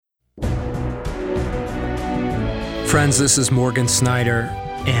Friends, this is Morgan Snyder,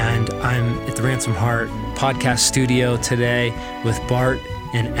 and I'm at the Ransomed Heart podcast studio today with Bart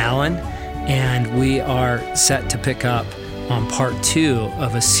and Alan, and we are set to pick up on part 2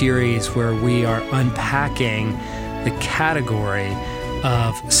 of a series where we are unpacking the category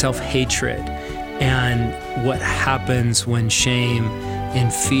of self-hatred and what happens when shame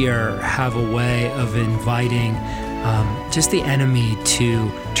and fear have a way of inviting just the enemy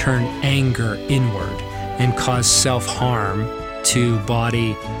to turn anger inward and cause self-harm to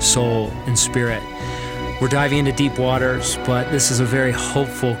body, soul, and spirit. We're diving into deep waters, but this is a very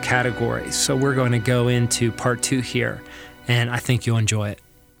hopeful category. So we're going to go into part 2 here, and I think you'll enjoy it.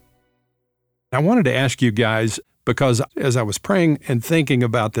 I wanted to ask you guys, because as I was praying and thinking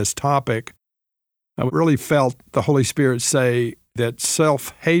about this topic, I really felt the Holy Spirit say that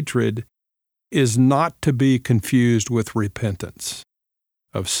self-hatred is not to be confused with repentance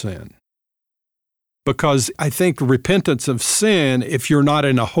of sin. Because I think repentance of sin, if you're not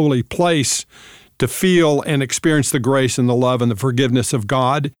in a holy place to feel and experience the grace and the love and the forgiveness of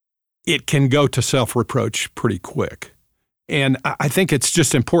God, it can go to self-reproach pretty quick. And I think it's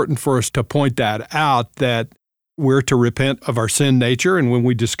just important for us to point that out, that we're to repent of our sin nature. And when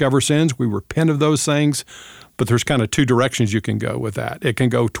we discover sins, we repent of those things. But there's kind of 2 directions you can go with that. It can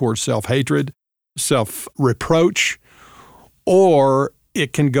go towards self-hatred, self-reproach, or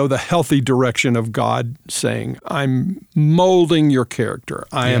it can go the healthy direction of God saying, I'm molding your character.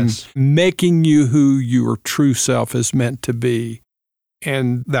 I am making you who your true self is meant to be.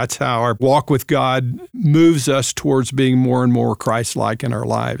 And that's how our walk with God moves us towards being more and more Christ-like in our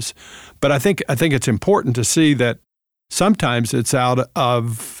lives. But I think it's important to see that sometimes it's out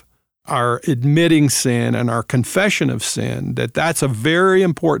of our admitting sin and our confession of sin, that's a very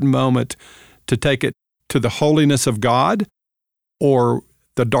important moment to take it to the holiness of God, or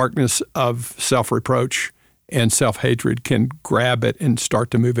the darkness of self-reproach and self-hatred can grab it and start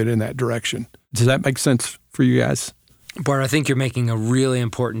to move it in that direction. Does that make sense for you guys? Bart, I think you're making a really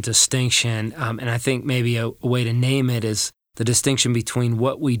important distinction, and I think maybe a way to name it is the distinction between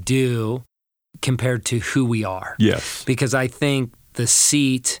what we do compared to who we are. Yes. Because I think the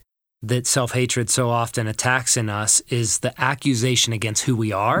seat that self-hatred so often attacks in us is the accusation against who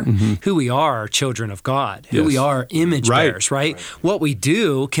we are. Mm-hmm. Who we are children of God. Who we are image bearers, right? What we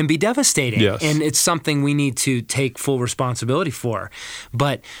do can be devastating, and it's something we need to take full responsibility for.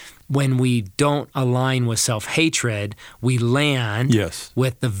 But when we don't align with self-hatred, we land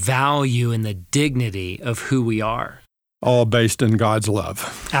with the value and the dignity of who we are. All based in God's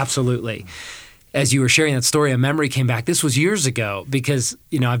love. Absolutely. As you were sharing that story, a memory came back. This was years ago because,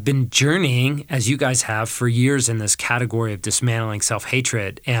 I've been journeying, as you guys have, for years in this category of dismantling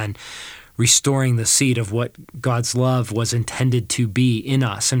self-hatred and restoring the seed of what God's love was intended to be in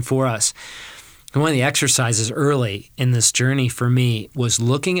us and for us. And one of the exercises early in this journey for me was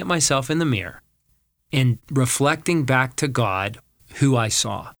looking at myself in the mirror and reflecting back to God who I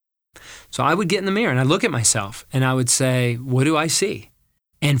saw. So I would get in the mirror and I'd look at myself and I would say, what do I see?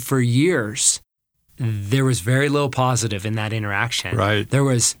 And for years, there was very little positive in that interaction. Right. There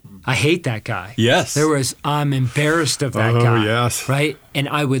was, I hate that guy. Yes. There was, I'm embarrassed of that guy. Oh, yes. Right? And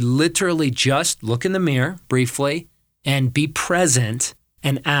I would literally just look in the mirror briefly and be present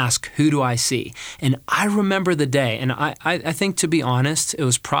and ask, who do I see? And I remember the day, and I think, to be honest, it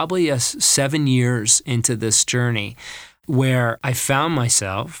was probably 7 years into this journey where I found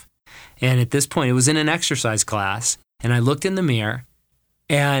myself, and at this point, it was in an exercise class, and I looked in the mirror,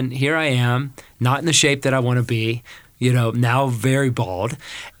 and here I am, not in the shape that I want to be, now very bald.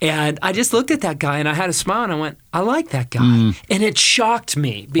 And I just looked at that guy and I had a smile and I went, I like that guy. And it shocked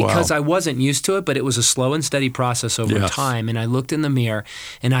me because I wasn't used to it, but it was a slow and steady process over time. And I looked in the mirror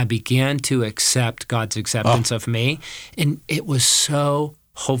and I began to accept God's acceptance of me. And it was so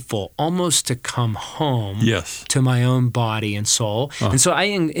hopeful, almost to come home to my own body and soul. And so I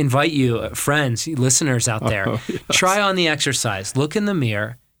invite you, friends, listeners out there, try on the exercise. Look in the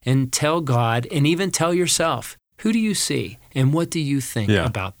mirror and tell God, and even tell yourself, who do you see and what do you think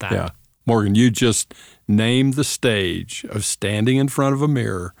about that? Yeah. Morgan, you just named the stage of standing in front of a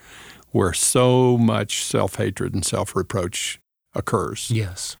mirror where so much self-hatred and self-reproach occurs.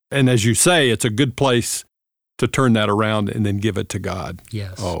 Yes. And as you say, it's a good place to turn that around and then give it to God.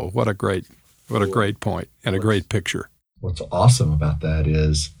 Yes. Oh, what a great point and a great picture. What's awesome about that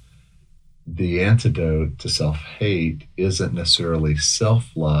is the antidote to self-hate isn't necessarily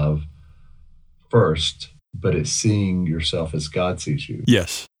self-love first, but it's seeing yourself as God sees you.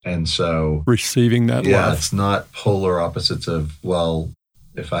 Yes. And so receiving that love. Yeah, it's not polar opposites of, well,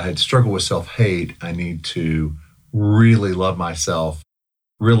 if I had struggled with self-hate, I need to really love myself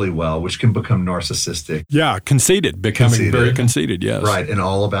really well, which can become narcissistic. Yeah, conceited, becoming very conceited, yes. Right, and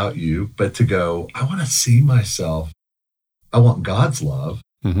all about you. But to go, I want to see myself. I want God's love,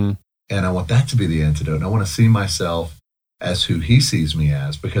 and I want that to be the antidote. And I want to see myself as who he sees me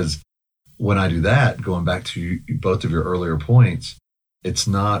as, because when I do that, going back to both of your earlier points, it's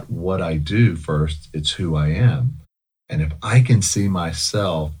not what I do first, it's who I am. And if I can see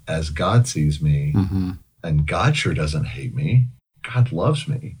myself as God sees me, and God sure doesn't hate me, God loves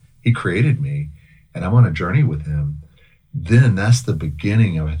me, he created me, and I'm on a journey with him, then that's the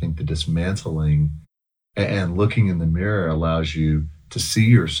beginning of, I think, the dismantling. And looking in the mirror allows you to see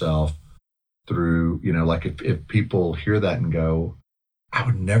yourself through, like if people hear that and go, I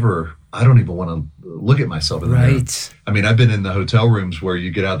don't even want to look at myself in the mirror. I mean, I've been in the hotel rooms where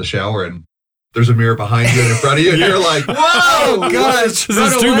you get out of the shower and there's a mirror behind you and in front of you, and you're like, whoa, gosh, this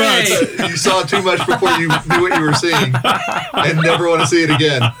is too much. You saw too much before you knew what you were seeing and never want to see it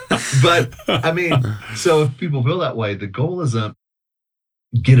again. But I mean, so if people feel that way, the goal isn't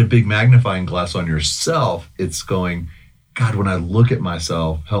get a big magnifying glass on yourself. It's going, God, when I look at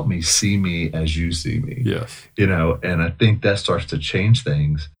myself, help me see me as you see me. Yes. And I think that starts to change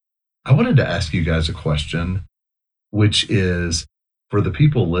things. I wanted to ask you guys a question, which is, for the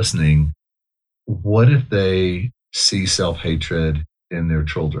people listening, what if they see self-hatred in their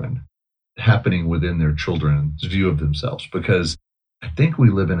children, happening within their children's view of themselves? Because I think we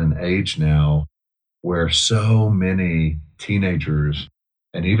live in an age now where so many teenagers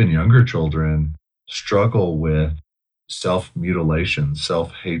and even younger children struggle with self-mutilation,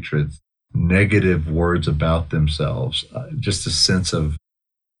 self-hatred, negative words about themselves, just a sense of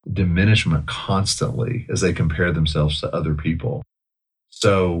diminishment constantly as they compare themselves to other people.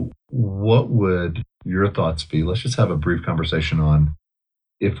 So what would your thoughts be? Let's just have a brief conversation on,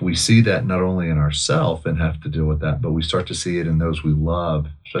 if we see that not only in ourselves and have to deal with that, but we start to see it in those we love,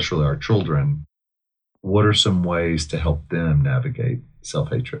 especially our children, what are some ways to help them navigate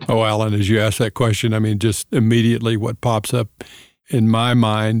self-hatred? Oh, Alan, as you ask that question, I mean, just immediately what pops up in my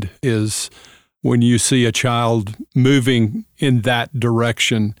mind is when you see a child moving in that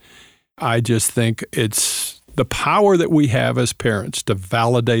direction, I just think it's the power that we have as parents to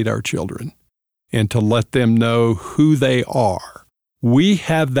validate our children and to let them know who they are. We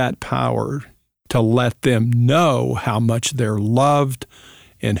have that power to let them know how much they're loved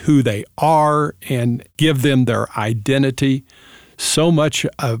and who they are and give them their identity. So much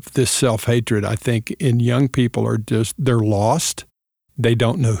of this self-hatred, I think, in young people they're lost. They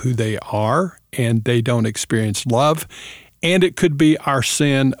don't know who they are, and they don't experience love. And it could be our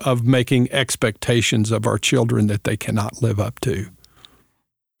sin of making expectations of our children that they cannot live up to.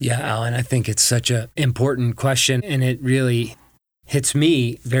 Yeah, Alan, I think it's such an important question, and it really hits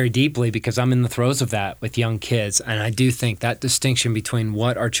me very deeply because I'm in the throes of that with young kids. And I do think that distinction between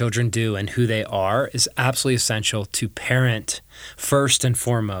what our children do and who they are is absolutely essential to parent first and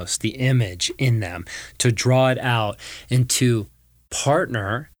foremost the image in them, to draw it out and to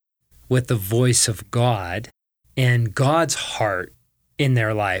partner with the voice of God and God's heart in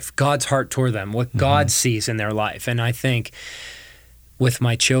their life, God's heart toward them, what God sees in their life. And I think with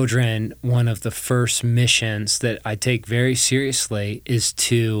my children, one of the first missions that I take very seriously is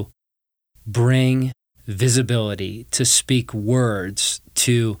to bring visibility, to speak words,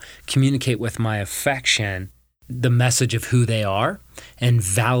 to communicate with my affection the message of who they are and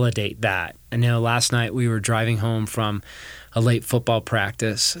validate that. I know last night we were driving home from a late football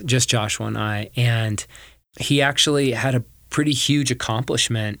practice, just Joshua and I, and he actually had a pretty huge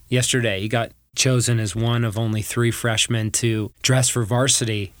accomplishment yesterday. He got chosen as one of only 3 freshmen to dress for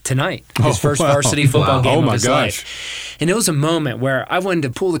varsity tonight, his first varsity football game of his life. And it was a moment where I wanted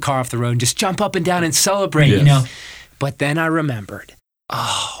to pull the car off the road and just jump up and down and celebrate, But then I remembered,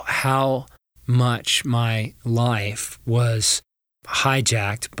 how much my life was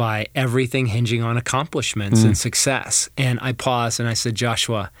hijacked by everything hinging on accomplishments and success. And I paused and I said,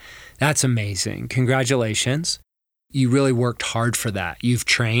 Joshua, that's amazing. Congratulations. You really worked hard for that. You've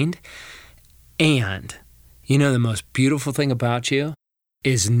trained. And the most beautiful thing about you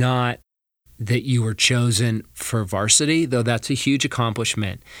is not that you were chosen for varsity, though that's a huge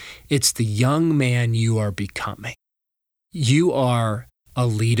accomplishment. It's the young man you are becoming. You are a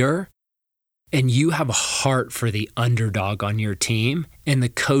leader, and you have a heart for the underdog on your team, and the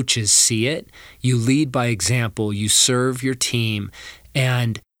coaches see it. You lead by example, you serve your team,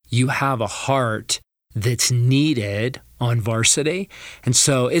 and you have a heart that's needed on varsity. And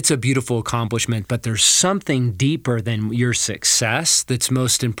so it's a beautiful accomplishment, but there's something deeper than your success that's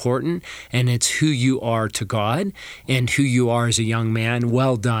most important, and it's who you are to God and who you are as a young man.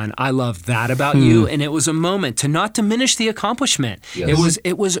 Well done. I love that about you. And it was a moment to not diminish the accomplishment. Yes.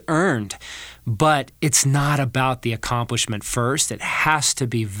 It was earned. But it's not about the accomplishment first. It has to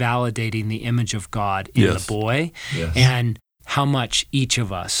be validating the image of God in Yes. the boy, Yes. and how much each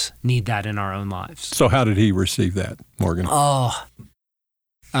of us need that in our own lives. So how did he receive that, Morgan? Oh,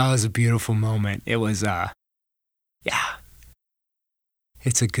 that was a beautiful moment. It was,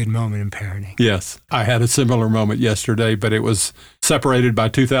 it's a good moment in parenting. Yes. I had a similar moment yesterday, but it was separated by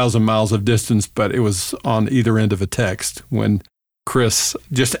 2,000 miles of distance, but it was on either end of a text when Chris,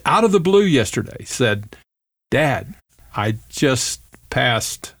 just out of the blue yesterday, said, Dad, I just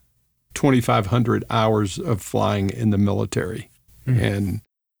passed 2,500 hours of flying in the military. And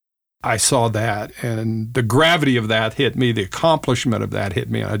I saw that, and the gravity of that hit me, the accomplishment of that hit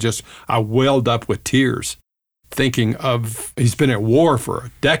me. And I welled up with tears thinking of, he's been at war for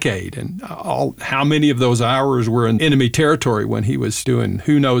a decade, and how many of those hours were in enemy territory when he was doing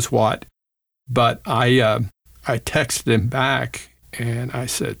who knows what. But I texted him back, and I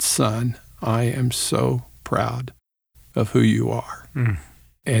said, son, I am so proud of who you are.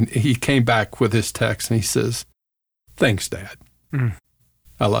 And he came back with his text, and he says, thanks, Dad.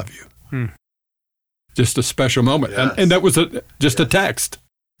 I love you. Just a special moment. Yes. And that was just a text.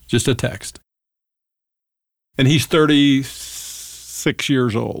 And he's 36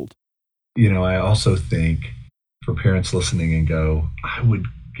 years old. I also think for parents listening and go, I would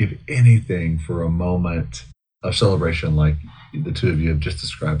give anything for a moment of celebration like the two of you have just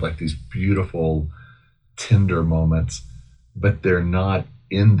described, like these beautiful, tender moments, but they're not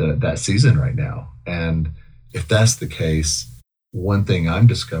in that season right now. And if that's the case, one thing I'm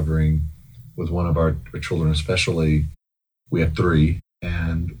discovering with one of our children especially, we have 3,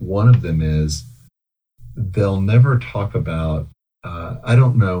 and one of them is they'll never talk about, I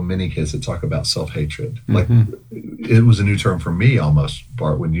don't know many kids that talk about self-hatred. Like, it was a new term for me almost,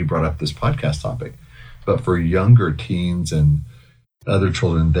 Bart, when you brought up this podcast topic. But for younger teens and other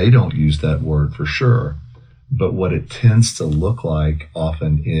children, they don't use that word for sure. But what it tends to look like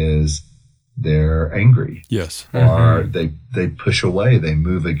often is they're angry. Yes. Or they push away, they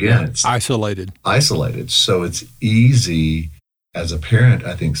move against. Isolated. So it's easy as a parent,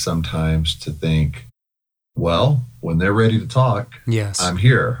 I think, sometimes to think, well, when they're ready to talk, Yes. I'm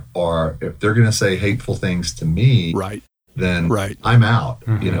here. Or if they're going to say hateful things to me, Right. then Right. I'm out,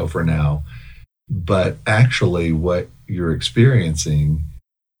 for now. But actually what you're experiencing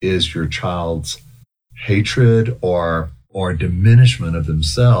is your child's hatred or diminishment of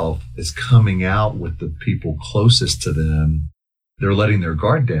themselves is coming out with the people closest to them. They're letting their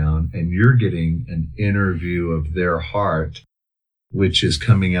guard down, and you're getting an inner view of their heart, which is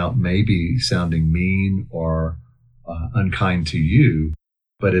coming out maybe sounding mean or unkind to you,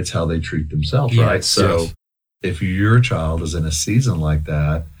 but it's how they treat themselves, Yes, right? So yes. if your child is in a season like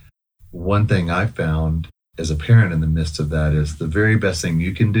that, one thing I found as a parent in the midst of that is the very best thing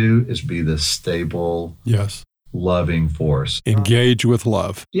you can do is be the stable, Yes. loving force. Engage with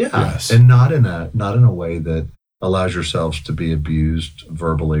love. Yeah. Yes. And not in a way that allows yourselves to be abused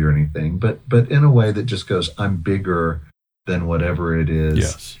verbally or anything, but in a way that just goes, I'm bigger than whatever it is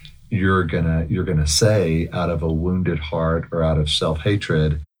Yes. you're gonna say out of a wounded heart or out of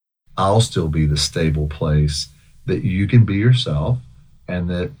self-hatred. I'll still be the stable place that you can be yourself, and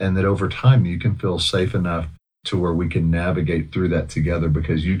that over time you can feel safe enough to where we can navigate through that together,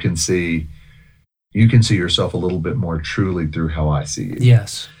 because you can see yourself a little bit more truly through how I see you.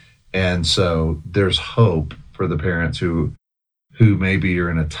 Yes. And so there's hope for the parents who maybe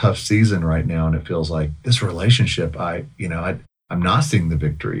are in a tough season right now, and it feels like this relationship, I'm not seeing the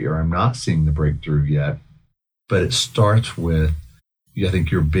victory, or I'm not seeing the breakthrough yet. But it starts with, I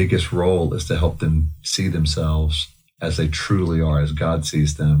think your biggest role is to help them see themselves as they truly are, as God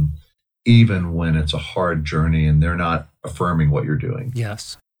sees them, even when it's a hard journey and they're not affirming what you're doing.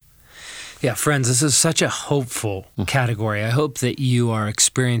 Yes. Yeah, friends, this is such a hopeful category. I hope that you are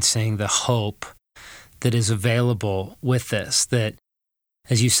experiencing the hope that is available with this, that,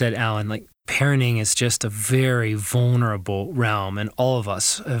 as you said, Alan, like parenting is just a very vulnerable realm, and all of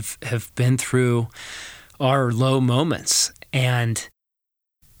us have been through our low moments. And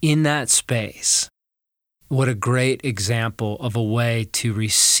in that space, what a great example of a way to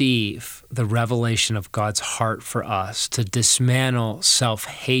receive the revelation of God's heart for us, to dismantle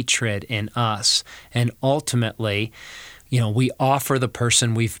self-hatred in us. And ultimately, we offer the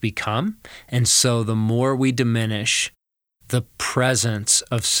person we've become. And so the more we diminish the presence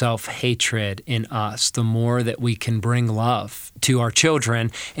of self-hatred in us, the more that we can bring love to our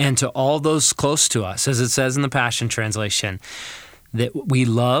children and to all those close to us, as it says in the Passion Translation, that we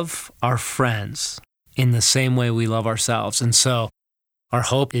love our friends in the same way we love ourselves. And so our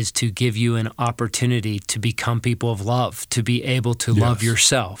hope is to give you an opportunity to become people of love, to be able to love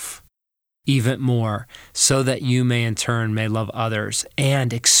yourself even more, so that you may in turn may love others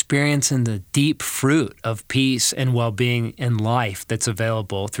and experiencing the deep fruit of peace and well-being in life that's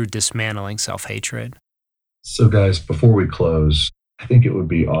available through dismantling self-hatred. So guys, before we close, I think it would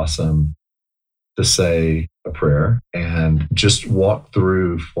be awesome to say a prayer and just walk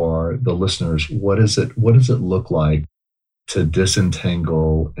through for the listeners, what does it look like to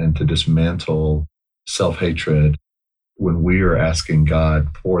disentangle and to dismantle self-hatred when we are asking God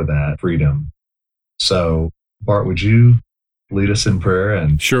for that freedom. So, Bart, would you lead us in prayer,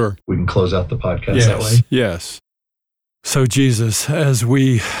 and sure, we can close out the podcast that way? Yes. So, Jesus, as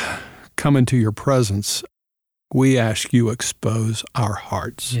we come into your presence, we ask you expose our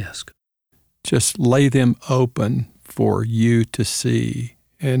hearts. Yes. Just lay them open for you to see.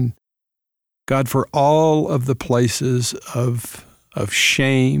 And God, for all of the places of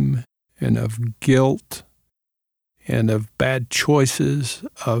shame and of guilt and of bad choices,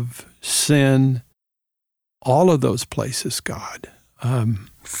 of sin, all of those places, God.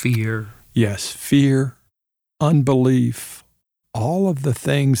 Fear. Yes, fear, unbelief, all of the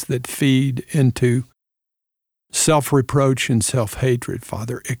things that feed into self-reproach and self-hatred,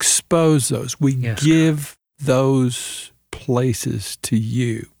 Father. Expose those. We give those places to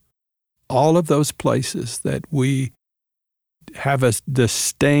you. All of those places that we have a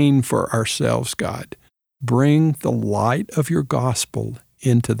disdain for ourselves, God. Bring the light of your gospel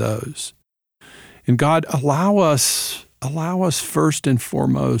into those. And God, allow us first and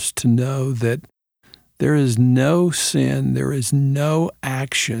foremost to know that there is no sin, there is no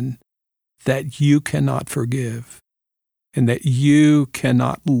action that you cannot forgive, and that you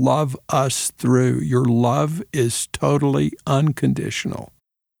cannot love us through. Your love is totally unconditional.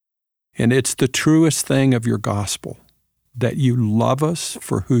 And it's the truest thing of your gospel, that you love us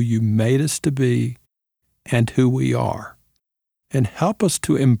for who you made us to be and who we are. And help us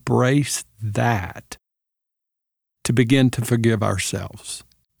to embrace that, to begin to forgive ourselves,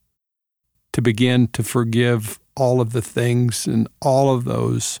 to begin to forgive all of the things and all of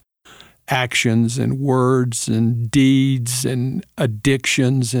those actions and words and deeds and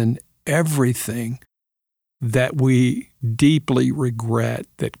addictions and everything that we deeply regret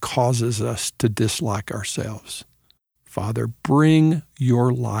that causes us to dislike ourselves. Father, bring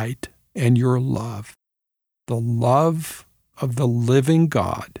your light and your love, the love of the living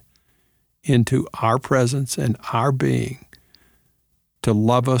God, into our presence and our being, to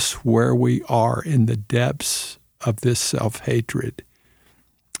love us where we are in the depths of this self-hatred.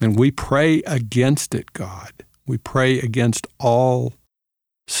 And we pray against it, God. We pray against all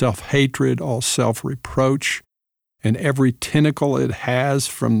self-hatred, all self-reproach, and every tentacle it has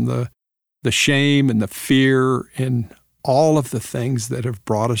from the shame and the fear and all of the things that have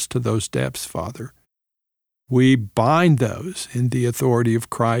brought us to those depths, Father. We bind those in the authority of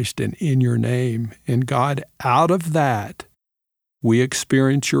Christ and in your name. And God, out of that, we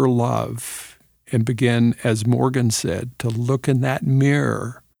experience your love and begin, as Morgan said, to look in that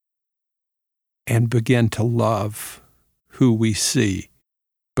mirror and begin to love who we see,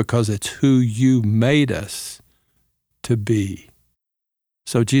 because it's who you made us to be.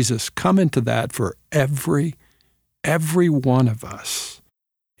 So Jesus, come into that for every one of us,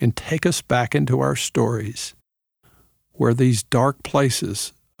 and take us back into our stories where these dark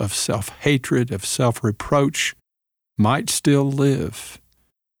places of self-hatred, of self-reproach might still live,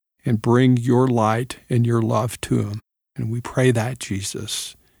 and bring your light and your love to them. And we pray that,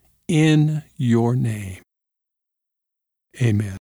 Jesus, in your name. Amen.